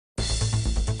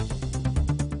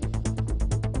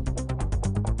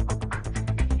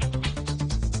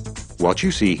What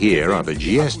you see here are the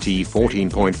GST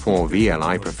 14.4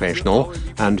 VLI Professional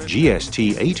and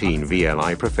GST 18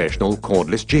 VLI Professional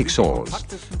cordless jigsaws.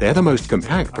 They're the most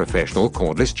compact professional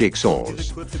cordless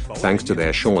jigsaws. Thanks to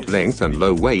their short length and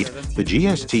low weight, the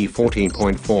GST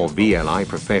 14.4 VLI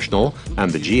Professional and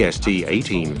the GST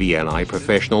 18 VLI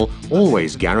Professional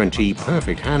always guarantee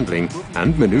perfect handling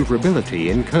and maneuverability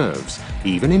in curves,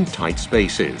 even in tight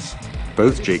spaces.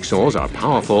 Both jigsaws are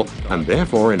powerful and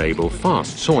therefore enable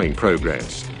fast sawing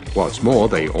progress. What's more,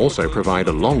 they also provide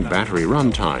a long battery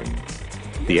runtime.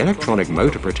 The electronic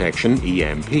motor protection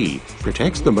EMP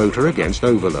protects the motor against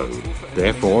overload,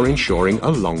 therefore ensuring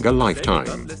a longer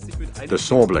lifetime. The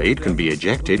saw blade can be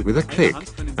ejected with a click,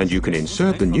 and you can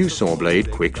insert the new saw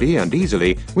blade quickly and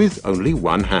easily with only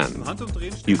one hand.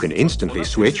 You can instantly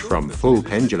switch from full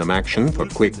pendulum action for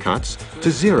quick cuts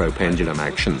to zero pendulum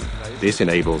action. This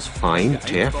enables fine,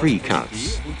 tear-free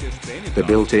cuts. The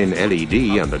built-in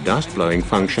LED and the dust-blowing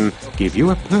function give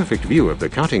you a perfect view of the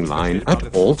cutting line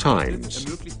at all times.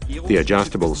 The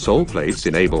adjustable sole plates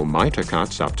enable miter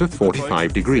cuts up to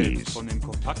 45 degrees.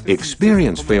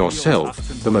 Experience for yourself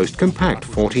the most compact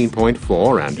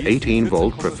 14.4 and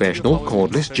 18-volt professional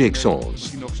cordless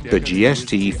jigsaws, the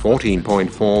GST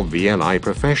 14.4 VLI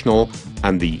Professional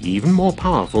and the even more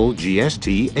powerful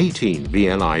GST 18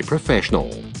 VLI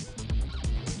Professional.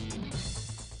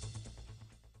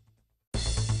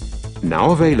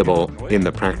 Now available in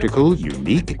the practical,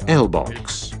 unique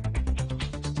L-Box.